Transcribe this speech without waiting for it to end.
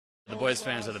Boys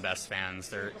fans are the best fans.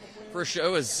 They're, for a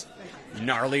show as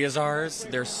gnarly as ours,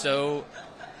 they're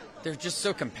just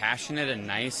so compassionate and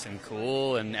nice and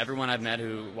cool, and everyone I've met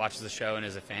who watches the show and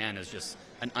is a fan is just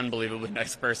an unbelievably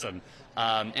nice person.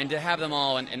 And to have them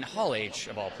all in Hall H,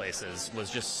 of all places,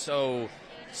 was just so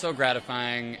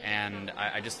gratifying, and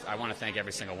I want to thank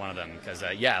every single one of them, because,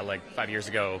 like 5 years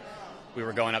ago, we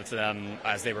were going up to them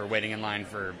as they were waiting in line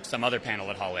for some other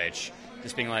panel at Hall H,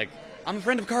 just being like, I'm a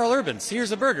friend of Karl Urban's,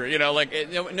 here's a burger,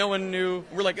 no one knew.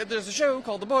 We're like, there's a show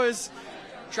called The Boys,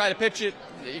 try to pitch it,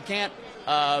 you can't.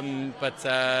 No,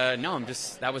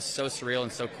 that was so surreal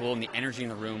and so cool, and the energy in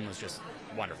the room was just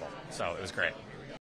wonderful, so it was great.